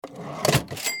You're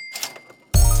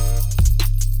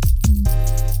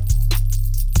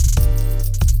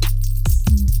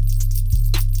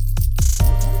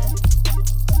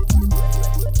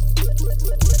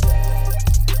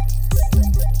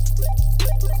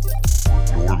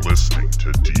listening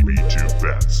to DB2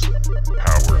 Bets,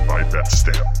 powered by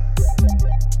BetStamp,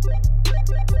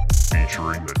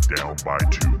 featuring the Down by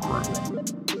 2 crew.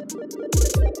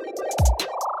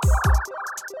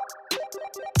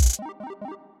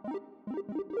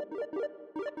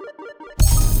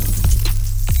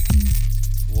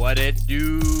 What it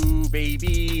do,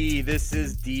 baby? This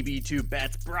is DB2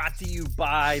 Bets, brought to you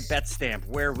by BetStamp,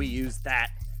 where we use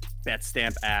that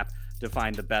BetStamp app to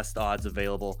find the best odds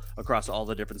available across all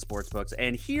the different sports books.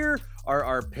 And here are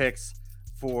our picks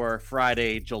for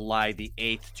Friday, July the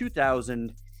 8th,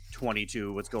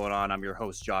 2022. What's going on? I'm your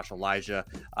host, Josh Elijah.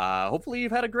 Hopefully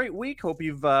you've had a great week. Hope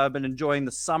you've been enjoying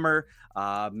the summer,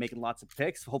 making lots of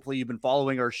picks. Hopefully you've been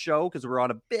following our show because we're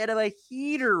on a bit of a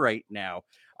heater right now.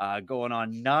 Going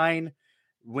on 9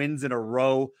 wins in a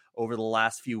row over the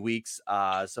last few weeks.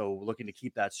 So looking to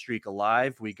keep that streak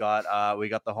alive. We got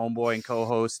the homeboy and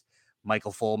co-host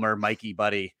Michael Fulmer. Mikey,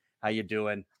 buddy, how you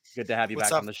doing? Good to have you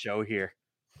back on the show here.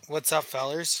 What's up,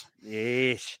 fellers?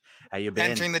 Yeesh. How you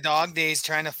been? Entering the dog days,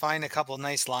 trying to find a couple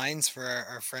nice lines for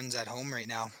our friends at home right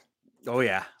now. Oh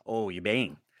yeah. Oh, you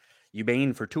bane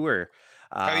for tour.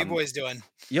 How you boys doing?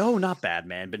 Yo, not bad,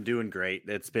 man. Been doing great.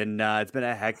 It's been a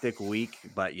hectic week,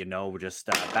 but we're just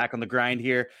back on the grind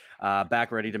here.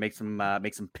 Back ready to make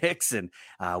some picks and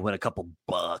win a couple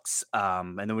bucks.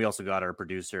 And then we also got our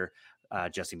producer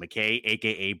Jesse McKay,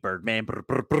 aka Birdman.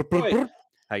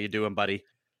 How you doing, buddy?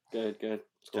 Good.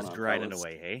 Just grinding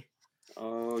away, hey?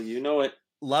 Oh, you know it.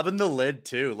 Loving the lid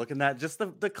too. Looking at just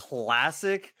the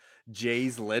classic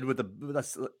Jay's lid with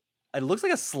it looks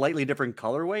like a slightly different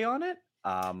colorway on it.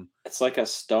 It's like a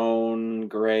stone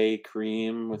gray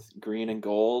cream with green and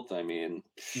gold. I mean,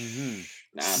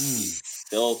 nasty,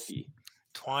 filthy.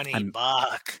 $20.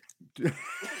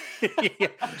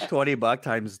 $20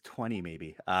 times 20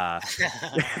 maybe.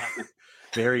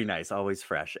 Very nice, always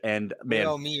fresh. And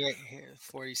man, me right here,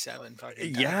 47.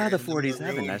 Yeah, the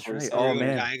 47. That's right. Oh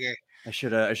man, Tiger. I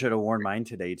should have worn mine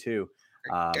today too.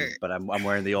 But I'm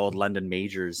wearing the old London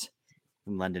Majors.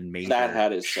 From London Major. That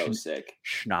hat is so sick.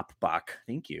 Schnappbach.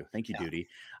 Thank you, Duty.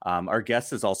 Our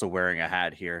guest is also wearing a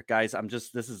hat here, guys.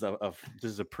 This is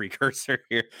a precursor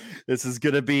here. This is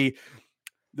gonna be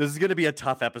a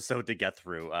tough episode to get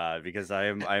through because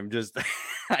I'm just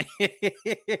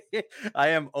I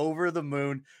am over the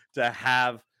moon to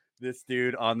have this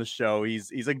dude on the show.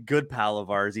 He's a good pal of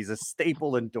ours. He's a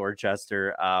staple in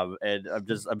Dorchester, and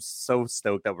I'm so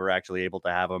stoked that we're actually able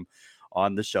to have him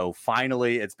on the show.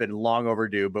 Finally, it's been long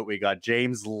overdue, but we got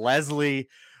James Leslie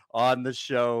on the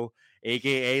show,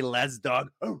 aka Les Dog.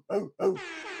 Oh.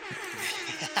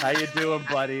 How you doing,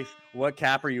 buddy? What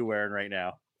cap are you wearing right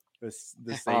now? The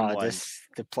same one.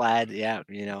 The plaid, yeah.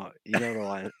 You know the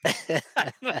one.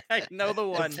 I know the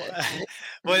one.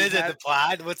 What is it? The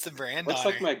plaid? What's the brand? Looks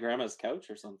like my grandma's couch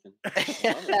or something.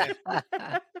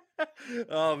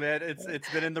 Oh man, it's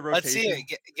been in the rotation. Let's see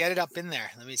it. Get it up in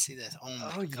there. Let me see this.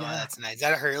 Oh my god, that's nice. Is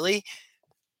that a Hurley?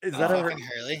 Is that a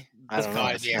Hurley? I don't know.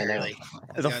 It's gotta be a Hurley.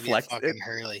 It's a flex.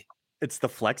 Hurley. It's the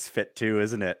flex fit too,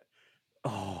 isn't it?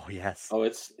 Oh yes. Oh,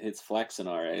 it's flexing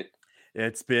all right.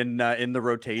 It's been in the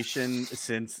rotation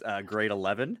since grade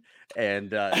 11,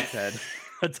 and it's had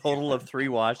a total of 3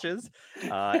 washes,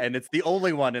 and it's the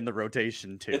only one in the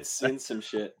rotation too. It's seen some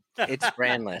shit. It's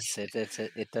brandless.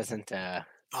 It doesn't.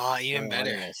 Even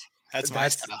better. That's my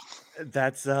stuff.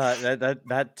 That's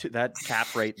that cap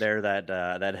right there.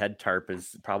 That head tarp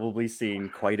is probably seeing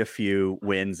quite a few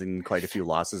wins and quite a few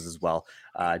losses as well.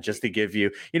 Just to give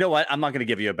you know what, I'm not going to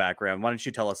give you a background. Why don't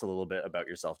you tell us a little bit about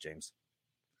yourself, James?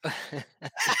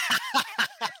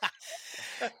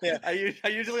 Yeah, I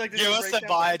usually like to give us the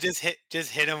bio. Just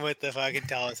hit him with the fucking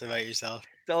tell us about yourself.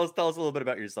 Tell us a little bit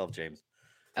about yourself, James.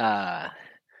 I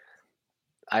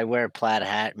wear a plaid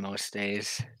hat most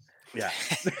days. Yeah.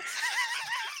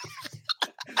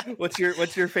 What's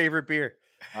your favorite beer?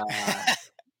 I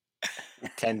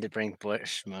tend to bring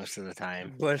Bush most of the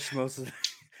time. Bush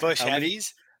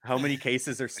Heavies. How many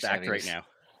cases are stacked right now?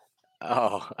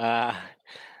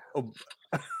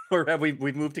 Or have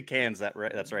we've moved to cans?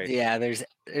 That's right. Yeah, there's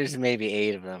maybe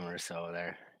 8 of them or so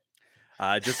there.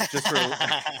 Just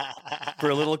for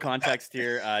a little context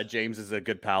here, James is a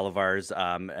good pal of ours.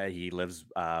 He lives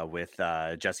with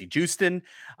Jesse Justin,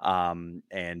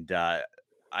 and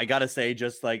I gotta say,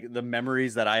 just like the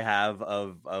memories that I have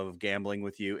of gambling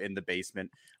with you in the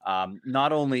basement,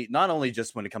 not only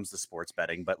just when it comes to sports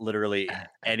betting, but literally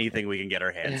anything we can get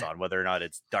our hands on, whether or not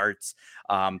it's darts.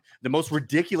 The most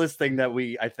ridiculous thing that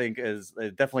I think is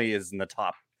definitely is in the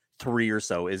top 3 or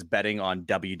so is betting on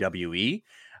WWE.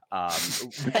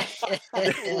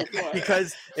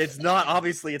 Because it's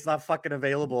not fucking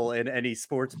available in any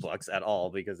sports books at all,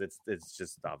 because it's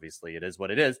just obviously it is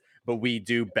what it is, but we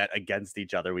do bet against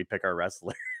each other. We pick our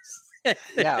wrestlers.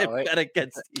 Yeah, bet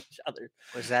against each other.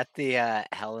 Was that the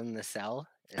Hell in the Cell?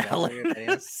 Is that Hell what you're in betting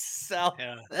the on? Cell.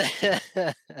 Yeah,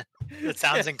 that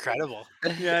sounds incredible.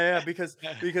 Yeah, because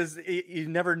you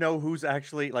never know who's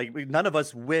actually like none of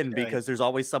us win because there's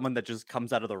always someone that just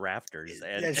comes out of the rafters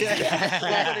and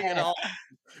it all.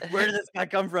 Where did this guy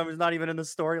come from? Is not even in the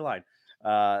storyline.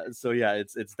 So yeah,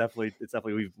 it's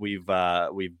definitely we've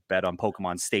bet on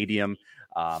Pokemon Stadium,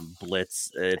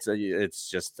 Blitz. It's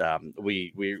just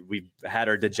we've had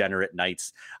our degenerate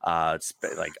nights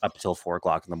like up till 4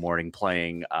 o'clock in the morning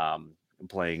playing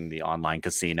the online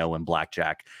casino and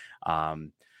blackjack.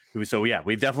 So yeah,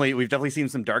 we've definitely seen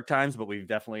some dark times, but we've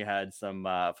definitely had some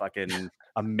fucking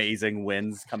amazing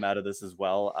wins come out of this as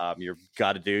well. You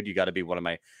got to be one of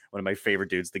my favorite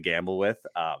dudes to gamble with.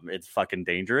 It's fucking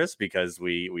dangerous because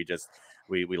we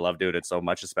love doing it so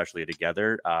much, especially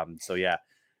together. So yeah,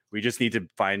 we just need to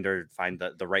find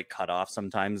the right cutoff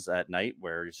sometimes at night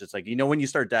where it's just like, when you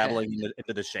start dabbling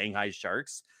into the Shanghai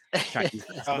Sharks Chinese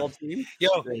basketball team.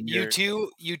 Yo, you two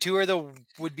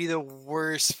would be the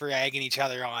worst for egging each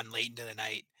other on late into the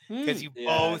night because you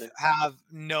both have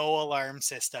no alarm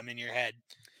system in your head.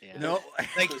 Yeah. No,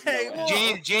 like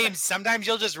James. Sometimes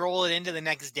you'll just roll it into the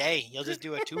next day. You'll just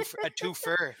do a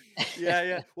twofer.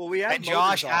 Yeah. Well, we have and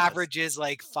Josh averages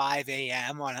like 5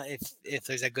 a.m. on if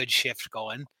there's a good shift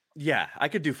going. Yeah, I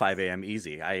could do 5 a.m.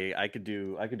 easy. I could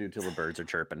do till the birds are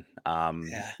chirping.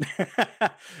 Yeah.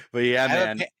 But yeah,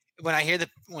 man. When I hear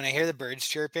the birds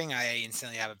chirping, I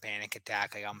instantly have a panic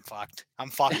attack. Like I'm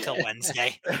fucked till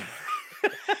Wednesday.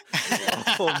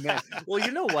 Oh man. Well,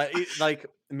 you know what?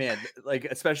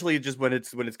 Especially just when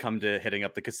it's come to hitting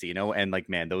up the casino and like,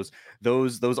 man, those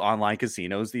online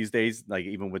casinos these days, like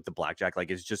even with the blackjack,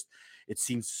 like it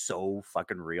seems so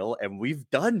fucking real, and we've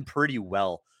done pretty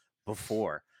well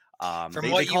before.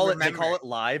 They call it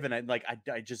live, and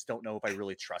I just don't know if I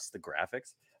really trust the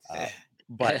graphics.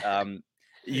 But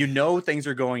things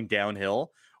are going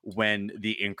downhill when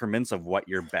the increments of what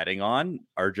you're betting on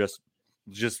are just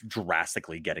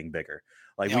drastically getting bigger.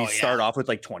 Like we start off with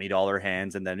like $20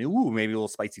 hands, and then maybe a little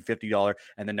spicy $50,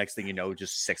 and the next thing you know,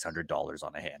 just $600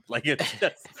 on a hand. Like it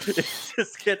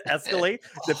just get escalate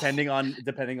depending on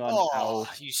how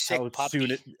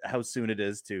soon it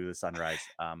is to the sunrise.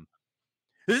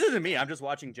 This isn't me. I'm just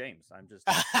watching James. I'm just.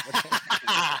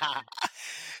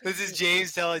 This is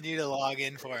James telling you to log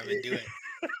in for him and do it.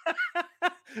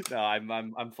 No,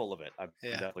 I'm full of it. I'm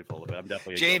definitely full of it. I'm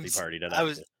definitely a James, guilty party to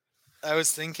that. I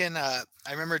was thinking. I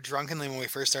remember drunkenly when we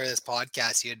first started this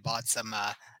podcast, you had bought some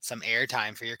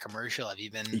airtime for your commercial. Have you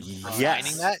been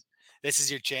finding that? This is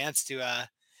your chance to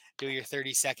do your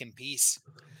 30-second piece.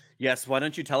 Yes. Why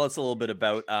don't you tell us a little bit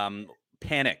about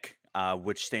Panic?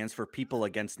 Which stands for People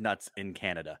Against Nuts in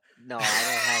Canada. No,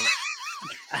 I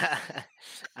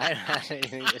don't have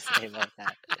anything to say about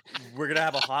that. We're gonna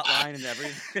have a hotline and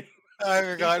everything. I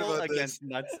forgot People about Against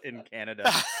Nuts in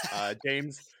Canada.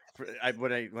 James,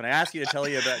 when I ask you to tell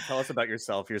us about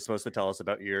yourself, you're supposed to tell us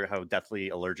about how deathly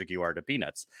allergic you are to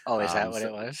peanuts. Oh, is that what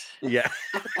it was? Yeah,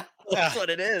 that's what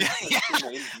it is.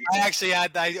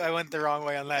 I went the wrong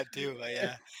way on that too, but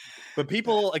yeah. But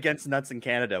People Against Nuts in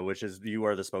Canada, which is you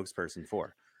are the spokesperson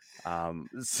for.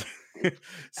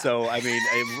 So I mean,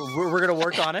 we're gonna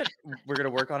work on it. We're gonna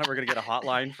get a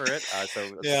hotline for it.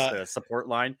 A support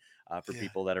line for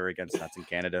people that are against nuts in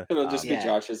Canada. It'll just be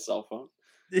Josh's cell phone.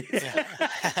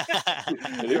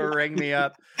 Ring me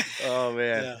up. Oh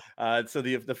man. Yeah. So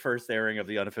the first airing of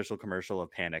the unofficial commercial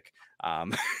of Panic.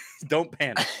 Don't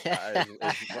panic.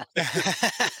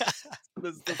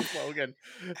 This is the slogan.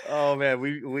 Oh man,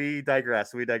 we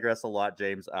digress. We digress a lot,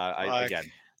 James.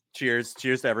 Again, cheers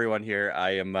to everyone here.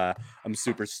 I'm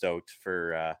super stoked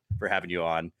for having you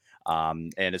on.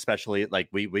 And especially like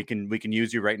we can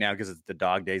use you right now because it's the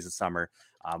dog days of summer.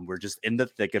 We're just in the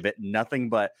thick of it. Nothing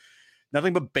but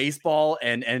baseball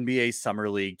and NBA Summer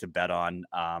League to bet on.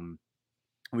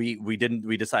 We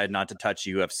decided not to touch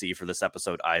UFC for this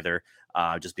episode either,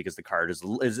 just because the card is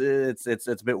it's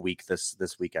a bit weak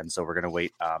this weekend. So we're gonna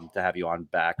wait to have you on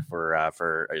back for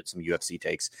some UFC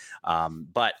takes.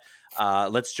 But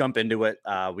let's jump into it.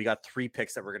 We got 3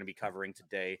 picks that we're going to be covering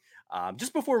today.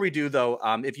 Just before we do, though,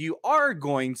 if you are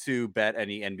going to bet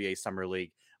any NBA Summer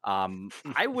League,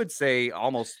 I would say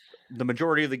almost the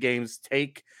majority of the games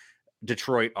take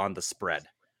Detroit on the spread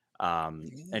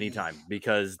anytime,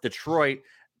 because Detroit,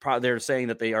 they're saying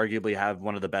that they arguably have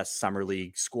one of the best Summer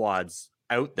League squads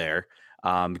out there.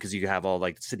 Because you have all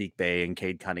like Sadiq Bey and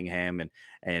Cade Cunningham,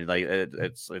 and like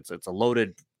it's a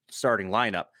loaded starting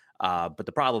lineup. But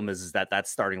the problem is that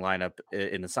starting lineup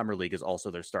in the Summer League is also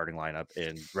their starting lineup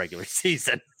in regular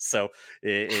season. So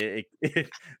that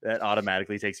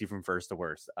automatically takes you from first to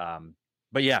worst.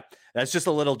 But yeah, that's just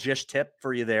a little Jish tip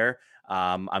for you there.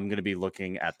 I'm going to be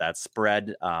looking at that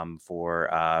spread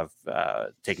for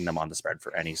taking them on the spread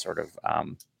for any sort of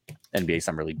NBA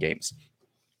Summer League games.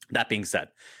 That being said,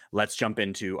 let's jump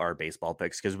into our baseball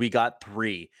picks because we got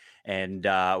 3, and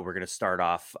we're going to start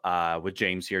off with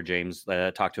James here. James,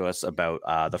 talk to us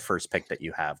about the first pick that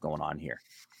you have going on here.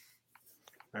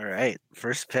 All right.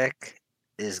 First pick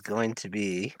is going to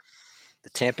be the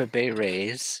Tampa Bay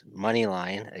Rays money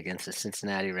line against the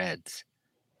Cincinnati Reds.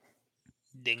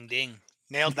 Ding, ding.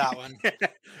 Nailed that one.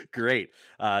 Great.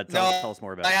 Tell us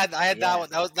more about it. I had that one.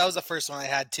 That was the first one I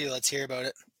had too. Let's hear about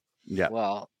it. Yeah.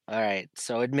 Well, all right.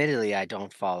 So admittedly, I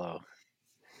don't follow.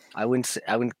 I wouldn't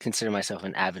consider myself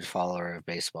an avid follower of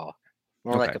baseball.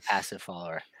 More like a passive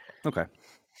follower. Okay.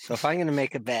 So if I'm going to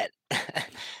make a bet,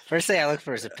 first thing I look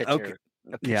for is a pitcher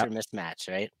mismatch,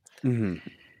 right? Mm-hmm.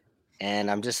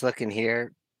 And I'm just looking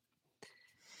here.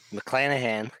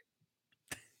 McClanahan.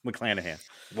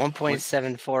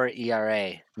 1.74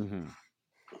 ERA. Mm-hmm.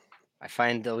 I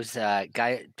find those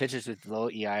pitchers with low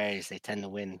ERAs, they tend to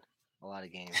win a lot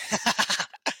of games.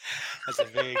 That's a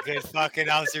very good fucking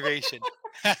observation.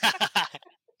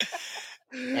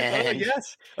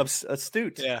 Yes,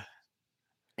 astute. Yeah.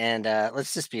 And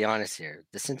let's just be honest here.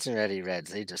 The Cincinnati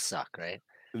Reds, they just suck, right?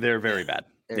 They're very bad.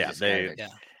 They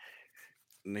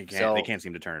can't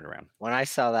seem to turn it around. When I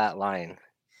saw that line,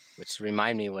 which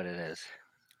remind me what it is.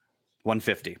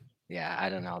 150. Yeah, I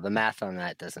don't know. The math on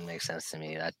that doesn't make sense to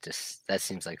me. That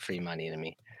seems like free money to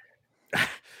me.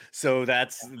 So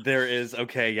there's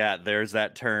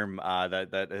that term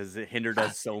that has hindered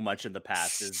us so much in the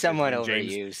past. Somewhat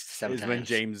overused sometimes. Is when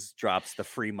James drops the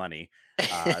free money.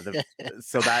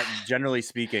 So that, generally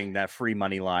speaking, that free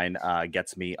money line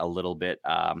gets me a little bit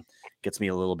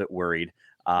worried.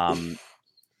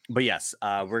 But yes,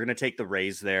 we're going to take the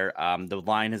Rays there. The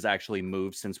line has actually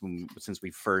moved since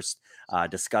we first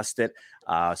discussed it.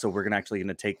 So we're going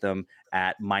to take them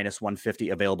at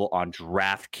 -150, available on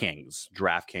DraftKings.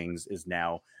 DraftKings is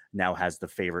now has the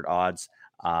favorite odds.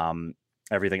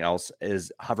 Everything else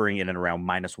is hovering in and around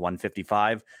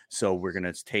 -155. So we're going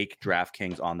to take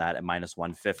DraftKings on that at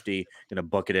 -150. Going to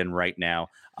book it in right now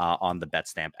on the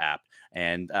BetStamp app.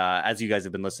 And as you guys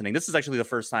have been listening, this is actually the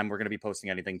first time we're going to be posting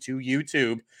anything to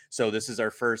YouTube. So this is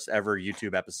our first ever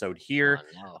YouTube episode here.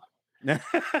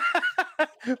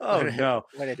 Oh, no.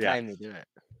 What a time to do it.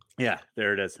 Yeah,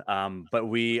 there it is. But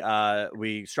we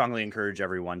strongly encourage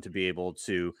everyone to be able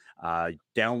to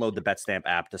download the BetStamp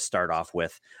app to start off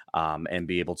with, and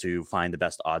be able to find the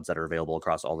best odds that are available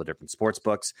across all the different sports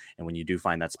books. And when you do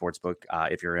find that sports book,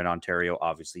 if you're in Ontario,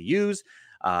 obviously use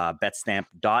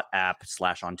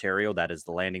betstamp.app/Ontario. That is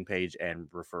the landing page, and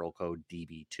referral code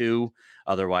DB2.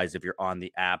 Otherwise, if you're on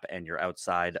the app and you're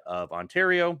outside of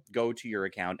Ontario, go to your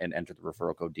account and enter the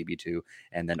referral code DB2,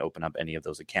 and then open up any of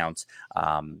those accounts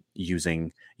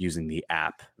using the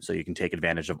app, so you can take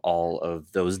advantage of all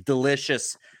of those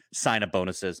delicious sign-up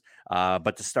bonuses.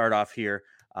 But to start off here,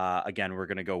 again, we're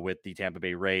going to go with the Tampa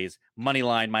Bay Rays money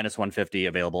line -150,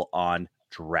 available on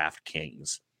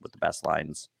DraftKings with the best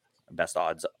lines, best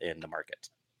odds in the market.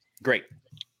 Great.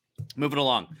 Moving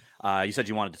along. You said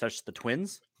you wanted to touch the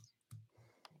Twins?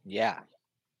 Yeah.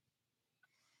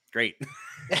 Great.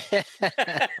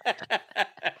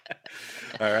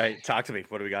 All right. Talk to me.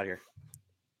 What do we got here?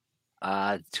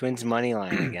 Twins money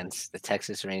line against the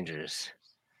Texas Rangers.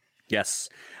 Yes.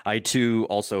 I too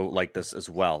also like this as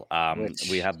well.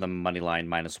 We have the money line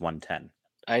 -110.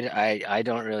 I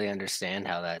don't really understand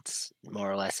how that's more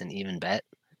or less an even bet.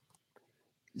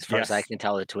 As far as I can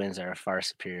tell, the Twins are a far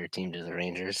superior team to the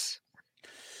Rangers.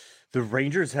 The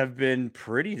Rangers have been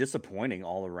pretty disappointing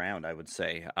all around, I would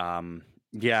say.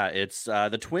 It's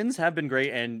the Twins have been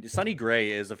great, and Sonny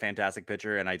Gray is a fantastic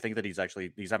pitcher, and I think that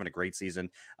he's having a great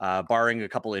season, barring a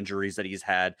couple injuries that he's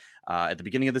had at the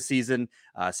beginning of the season.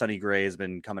 Sonny Gray has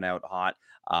been coming out hot.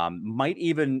 Might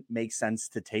even make sense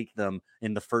to take them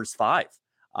in the first 5.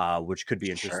 which could be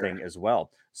interesting as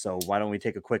well. So why don't we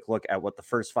take a quick look at what the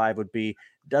first 5 would be?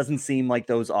 Doesn't seem like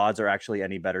those odds are actually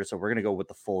any better. So we're going to go with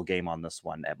the full game on this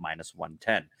one at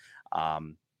 -110.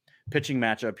 Pitching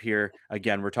matchup here.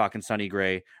 Again, we're talking Sonny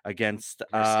Gray against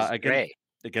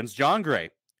John Gray.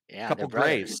 Yeah, couple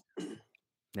Grays.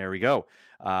 There we go.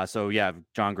 So yeah,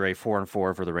 John Gray 4-4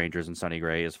 for the Rangers, and Sonny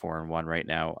Gray is 4-1 right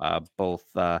now. Both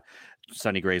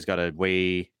Sonny Gray's got a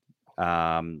way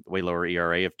lower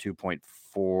ERA of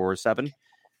 2.47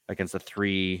 against a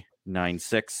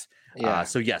 3.96. Yeah.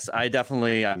 So yes, I'm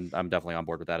definitely on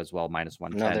board with that as well.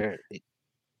 -110.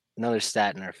 Another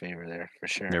stat in our favor there for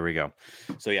sure. There we go.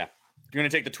 So yeah, you're gonna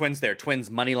take the Twins there. Twins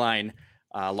money line,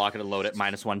 lock it and load it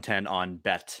 -110 on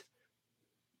bet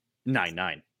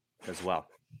 99 as well.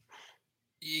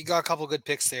 You got a couple good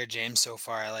picks there, James. So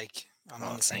far, I'm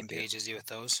on the same page as you with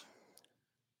those.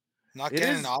 Not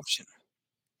getting an option.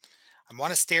 I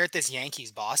want to stare at this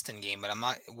Yankees Boston game, but I'm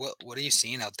not. What are you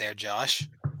seeing out there, Josh,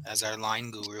 as our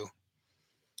line guru?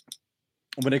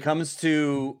 When it comes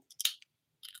to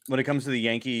the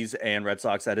Yankees and Red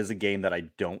Sox, that is a game that I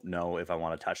don't know if I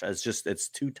want to touch. It's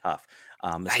too tough,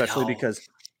 especially because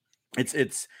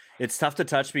it's tough to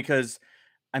touch because,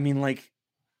 I mean, like,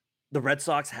 the Red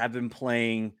Sox have been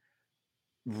playing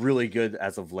really good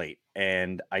as of late,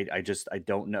 and I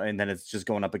don't know. And then it's just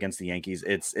going up against the Yankees.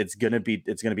 It's gonna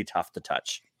be tough to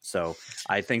touch. So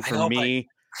I think for me,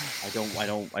 I don't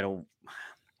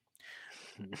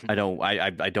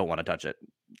want to touch it.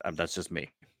 That's just me.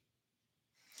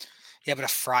 Yeah, but a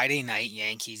Friday night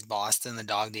Yankees Boston, the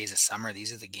dog days of summer,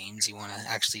 these are the games you want to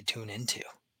actually tune into.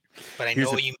 But I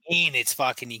know what you mean. It's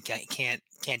fucking, you can't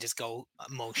just go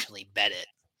emotionally bet it.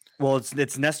 Well,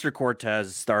 it's Nestor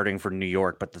Cortez starting for New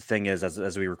York, but the thing is,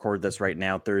 as we record this right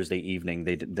now, Thursday evening,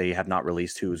 they have not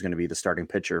released who's going to be the starting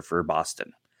pitcher for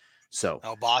Boston. So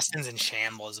Boston's in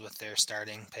shambles with their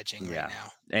starting pitching right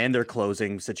now, and their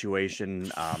closing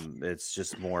situation. It's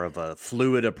just more of a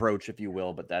fluid approach, if you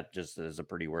will, but that just is a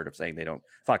pretty word of saying they don't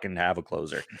fucking have a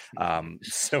closer.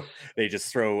 So they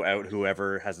just throw out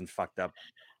whoever hasn't fucked up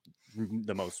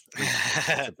the most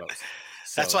recently, I suppose.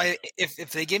 So, that's why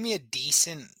if they give me a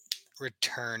decent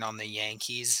return on the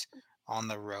Yankees on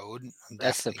the road,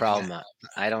 that's the problem.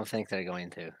 I don't think they're going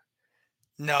to.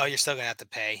 No, you're still gonna have to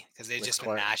pay because they've just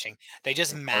been mashing. They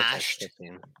just mashed.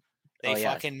 They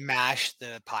fucking mashed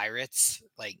the Pirates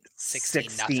like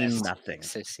 16-0.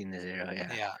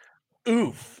 16-0. Yeah.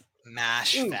 Oof.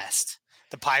 Mash fest.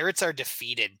 The Pirates are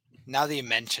defeated. Now that you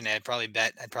mention it, I'd probably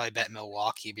bet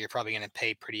Milwaukee, but you're probably gonna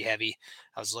pay pretty heavy.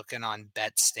 I was looking on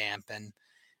BetStamp, and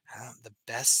the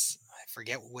best. I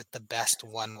forget what the best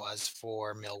one was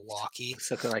for Milwaukee.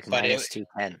 It's looking like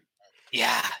 -210.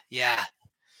 Yeah.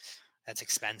 That's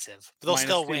expensive. But they'll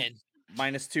still win.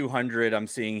 -200 I'm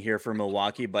seeing here for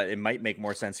Milwaukee, but it might make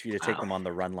more sense for you to take them on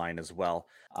the run line as well.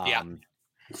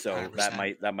 So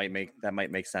 100%. that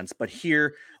might make sense. But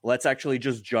here, let's actually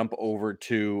just jump over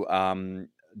to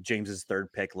James's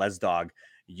third pick, Les Dog.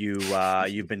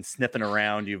 You've been sniffing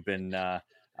around, you've been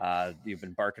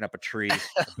barking up a tree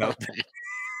about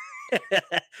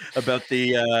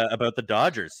the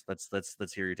Dodgers.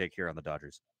 Let's hear your take here on the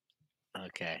Dodgers.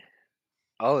 Okay.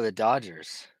 Oh, the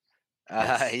Dodgers.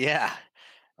 Yeah.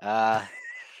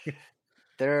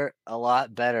 They're a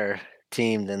lot better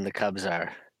team than the Cubs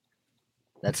are.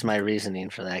 That's my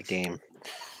reasoning for that game.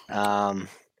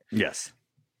 Yes.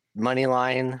 Money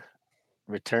line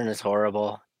return is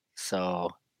horrible. So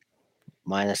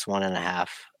 -1.5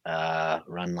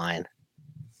 run line.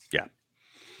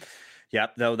 Yeah,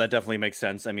 no, that definitely makes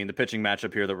sense. I mean, the pitching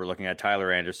matchup here that we're looking at,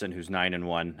 Tyler Anderson, who's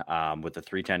 9-1 with a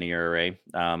 3.10 ERA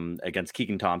against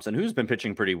Keegan Thompson, who's been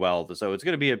pitching pretty well. So it's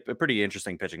going to be a pretty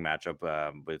interesting pitching matchup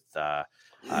with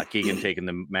Keegan taking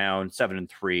the mound,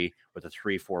 7-3 with a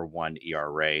 3.41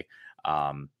 ERA.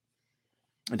 I'm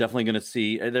definitely going to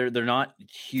see they're not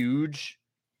huge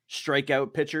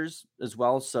strikeout pitchers as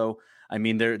well. So I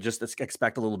mean, they're just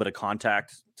expect a little bit of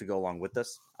contact to go along with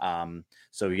this.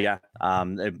 So yeah,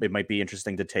 it might be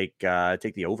interesting to take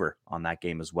the over on that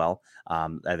game as well.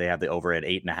 They have the over at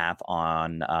 8.5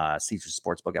 on Caesars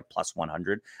Sportsbook at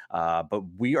 +100. But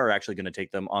we are actually going to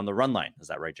take them on the run line. Is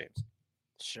that right, James?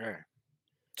 Sure.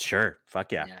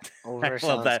 Fuck yeah. Over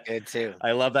sounds good too.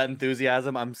 I love that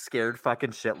enthusiasm. I'm scared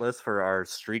fucking shitless for our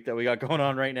streak that we got going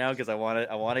on right now because I want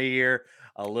to hear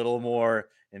a little more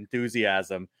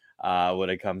enthusiasm when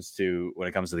it comes to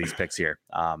these picks here.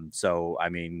 So I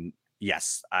mean,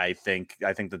 yes, I think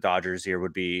the Dodgers here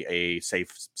would be a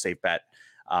safe bet.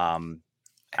 I'm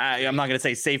not going to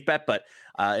say safe bet, but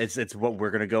it's what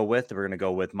we're going to go with. We're going to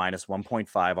go with minus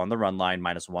 1.5 on the run line,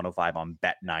 minus 105 on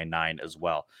Bet99 as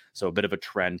well. So a bit of a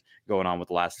trend going on with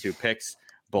the last two picks,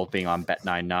 both being on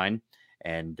Bet99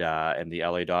 and the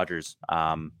LA Dodgers.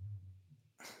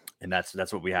 And that's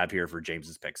what we have here for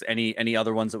James's picks. Any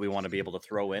other ones that we want to be able to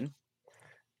throw in?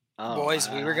 Boys,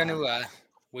 we were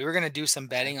gonna do some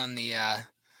betting on the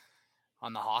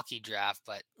hockey draft,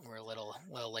 but we're a little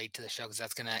late to the show because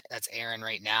that's airing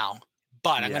right now.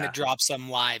 But I'm gonna drop some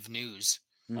live news.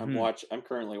 Mm-hmm. I'm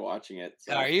currently watching it.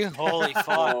 So. Are you? Holy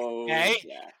fuck! Hey?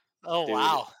 Yeah. Oh Dude,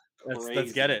 wow!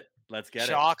 Let's get it.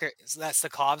 Shocker! So that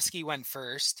Stakovsky went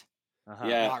first.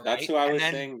 Yeah, that's who I was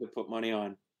saying to put money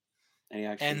on.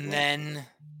 And then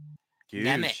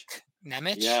Nemec.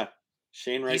 Yeah.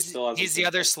 Shane Wright still has. He's the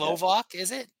other Slovak,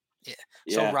 is it? Yeah.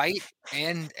 So Wright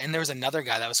and there was another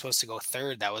guy that was supposed to go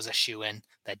third. That was a shoe-in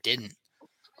that didn't.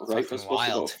 Wright was supposed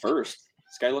to go first.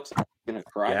 This guy looks like he's gonna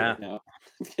cry right now.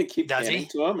 They keep panning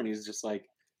to him, and he's just like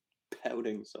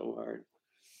pouting so hard.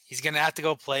 He's gonna have to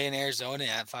go play in Arizona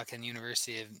at fucking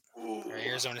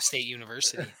Arizona State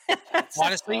University.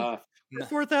 Honestly,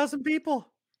 4,000 people.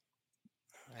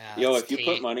 Yeah, yo, if you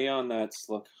put money on that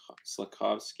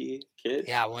Slakovsky kid,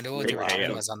 I wonder what the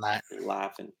return was on that. You're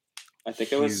laughing. I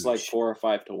think it was like 4 or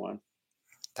 5 to 1.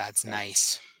 That's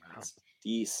nice.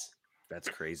 That's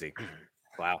crazy.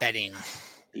 Wow. Betting.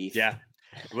 Yeah.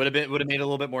 Would have made a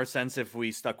little bit more sense if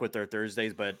we stuck with our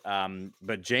Thursdays, but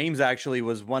James actually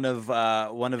was one of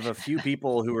a few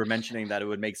people who were mentioning that it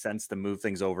would make sense to move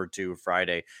things over to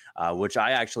Friday, which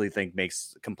I actually think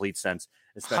makes complete sense,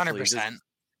 especially 100%.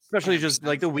 Especially just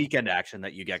like the weekend action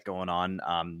that you get going on.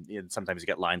 Sometimes you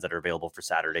get lines that are available for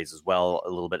Saturdays as well, a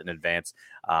little bit in advance.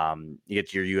 You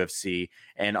get your UFC.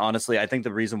 And honestly, I think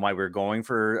the reason why we're going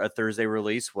for a Thursday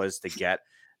release was to get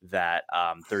that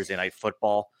Thursday night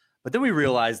football. But then we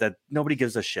realized that nobody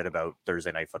gives a shit about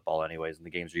Thursday night football anyways, and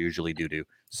the games are usually doo-doo.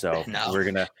 So we're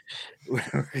gonna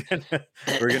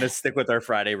stick with our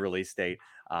Friday release date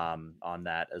on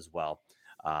that as well.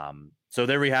 So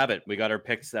there we have it. We got our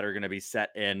picks that are going to be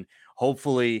set in.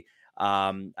 Hopefully,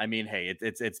 I mean, hey,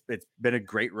 it's been a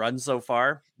great run so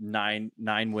far. Nine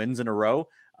wins in a row.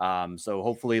 So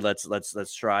hopefully,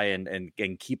 let's try and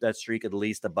keep that streak at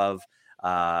least above.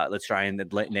 Let's try and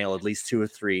nail at least 2 or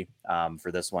 3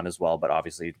 for this one as well. But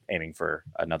obviously, aiming for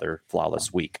another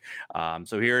flawless week.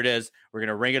 So here it is. We're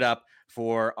gonna ring it up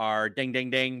for our ding ding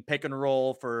ding pick and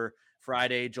roll for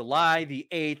Friday, July the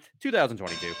 8th,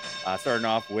 2022. Starting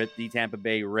off with the Tampa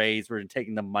Bay Rays. We're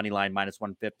taking the money line minus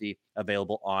 150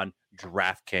 available on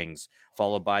DraftKings,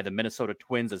 followed by the Minnesota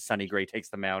Twins as Sonny Gray takes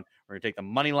the mound. We're going to take the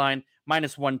money line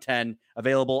minus 110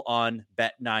 available on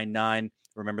Bet99.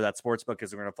 Remember that sportsbook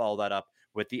because we're going to follow that up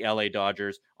with the LA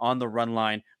Dodgers on the run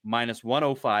line minus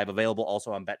 105 available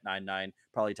also on Bet99.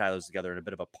 Probably tie those together in a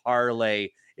bit of a parlay,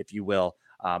 if you will.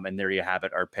 And there you have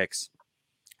it, our picks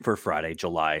for Friday,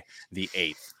 July the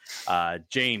 8th.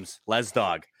 James, Les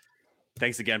Dog,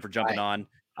 thanks again for jumping on.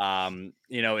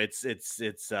 It's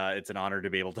an honor to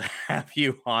be able to have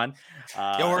you on.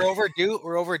 We're overdue.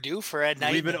 We're overdue for a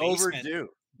night. We've been overdue.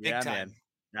 Big time.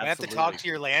 Man. I have to talk to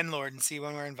your landlord and see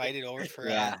when we're invited over for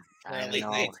a late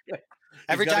night.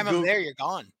 Every time I'm there, you're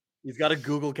gone. He's got a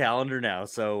Google Calendar now,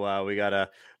 so we gotta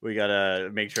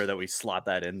make sure that we slot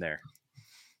that in there.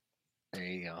 There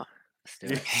you go. Let's do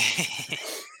it.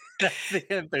 That's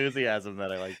the enthusiasm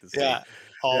that I like to see. Yeah,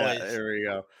 always. Yeah, there we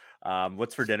go.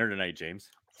 What's for dinner tonight, James?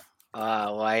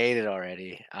 Well, I ate it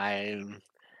already. I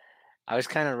was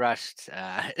kind of rushed,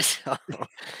 so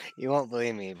you won't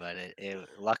believe me, but it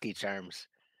Lucky Charms.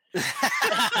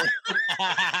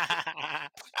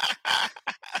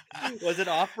 Was it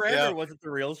off-brand or was it the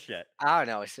real shit? Oh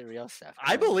no, it's the real stuff.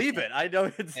 I believe it. I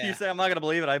know you say I'm not gonna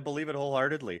believe it. I believe it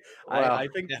wholeheartedly. Well, I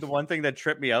think the one thing that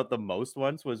tripped me out the most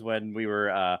once was when we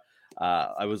were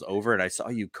I was over and I saw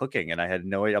you cooking and I had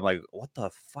no idea. I'm like, what the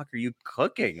fuck are you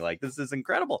cooking? Like, this is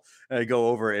incredible. And I go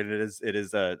over and it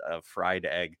is a fried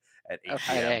egg at 8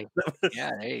 p.m.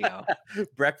 Yeah, there you go.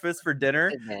 Breakfast for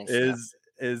dinner is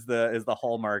the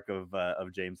hallmark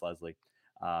of James Leslie.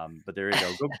 But there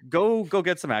you go. Go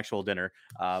get some actual dinner.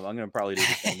 I'm gonna probably do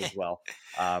the same as well.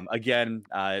 Again,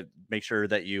 make sure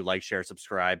that you like, share,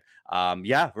 subscribe.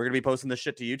 We're gonna be posting this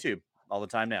shit to YouTube all the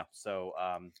time now. So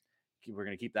we're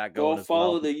gonna keep that going. Go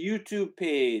follow the YouTube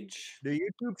page, the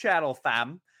YouTube channel,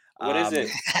 fam. What is it?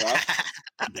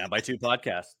 Down by 2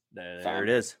 podcast. There it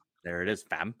is. There it is,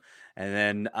 fam. And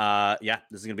then,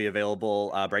 this is going to be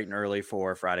available bright and early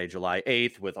for Friday, July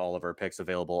 8th, with all of our picks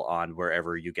available on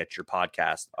wherever you get your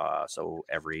podcast. So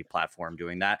every platform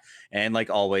doing that. And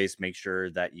like always, make sure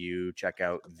that you check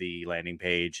out the landing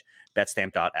page,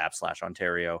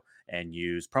 betstamp.app/Ontario, and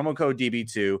use promo code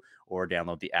DB2 or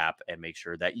download the app and make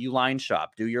sure that you line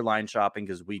shop. Do your line shopping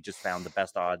because we just found the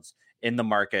best odds in the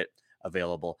market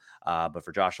available. But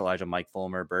for Josh, Elijah, Mike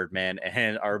Fulmer, Birdman,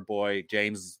 and our boy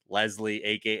James Leslie,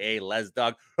 aka Les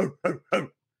Dog,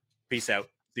 peace out.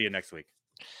 See you next week.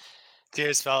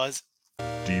 Cheers, fellas.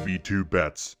 DB2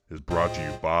 Bets is brought to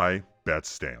you by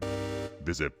BetStamp.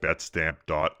 Visit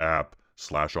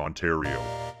betstamp.app/Ontario.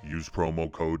 Use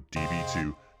promo code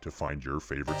DB2 to find your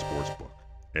favorite sportsbook.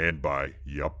 And by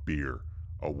Yup Beer,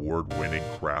 award-winning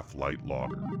craft light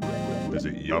lager.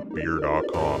 Visit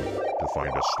yupbeer.com to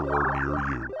find a store near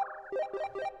you.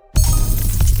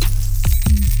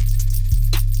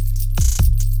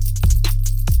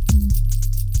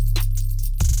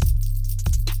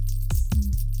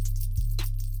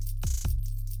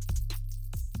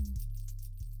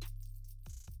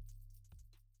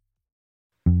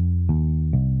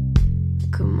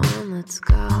 Come on, let's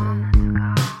go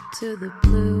to the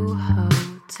Blue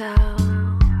Hotel.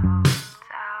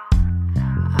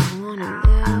 I wanna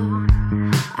live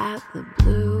at the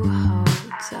Blue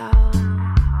Hotel.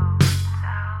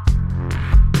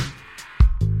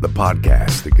 The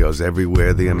podcast that goes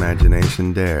everywhere the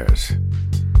imagination dares.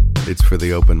 It's for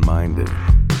the open-minded,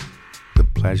 the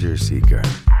pleasure seeker.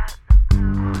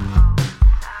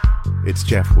 It's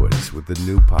Jeff Woods with the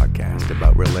new podcast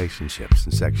about relationships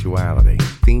and sexuality,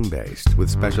 theme-based with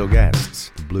special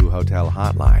guests, the Blue Hotel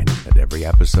Hotline, and every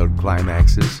episode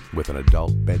climaxes with an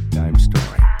adult bedtime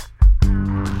story.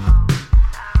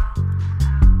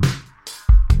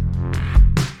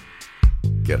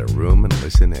 Get a room and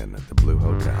listen in at the Blue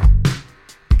Hotel.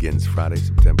 Begins Friday,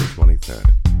 September 23rd.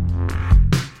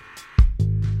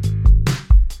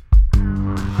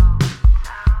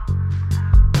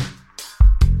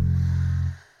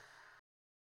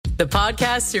 The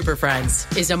Podcast Super Friends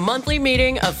is a monthly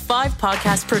meeting of 5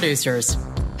 podcast producers.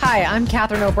 Hi, I'm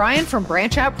Katherine O'Brien from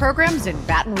Branch Out Programs in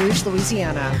Baton Rouge,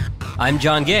 Louisiana. I'm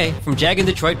John Gay from Jag and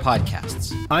Detroit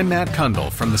Podcasts. I'm Matt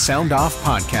Kundle from the Sound Off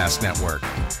Podcast Network.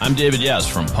 I'm David Yaz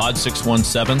from Pod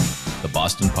 617, the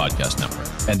Boston Podcast Network.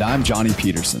 And I'm Johnny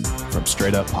Peterson from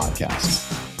Straight Up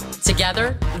Podcasts.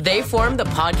 Together, they form the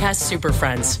Podcast Super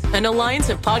Friends, an alliance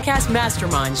of podcast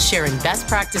masterminds sharing best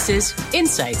practices,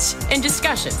 insights, and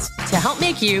discussions to help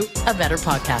make you a better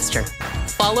podcaster.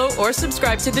 Follow or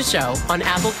subscribe to the show on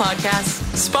Apple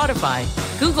Podcasts, Spotify,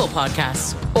 Google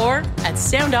Podcasts, or at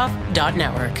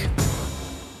soundoff.network.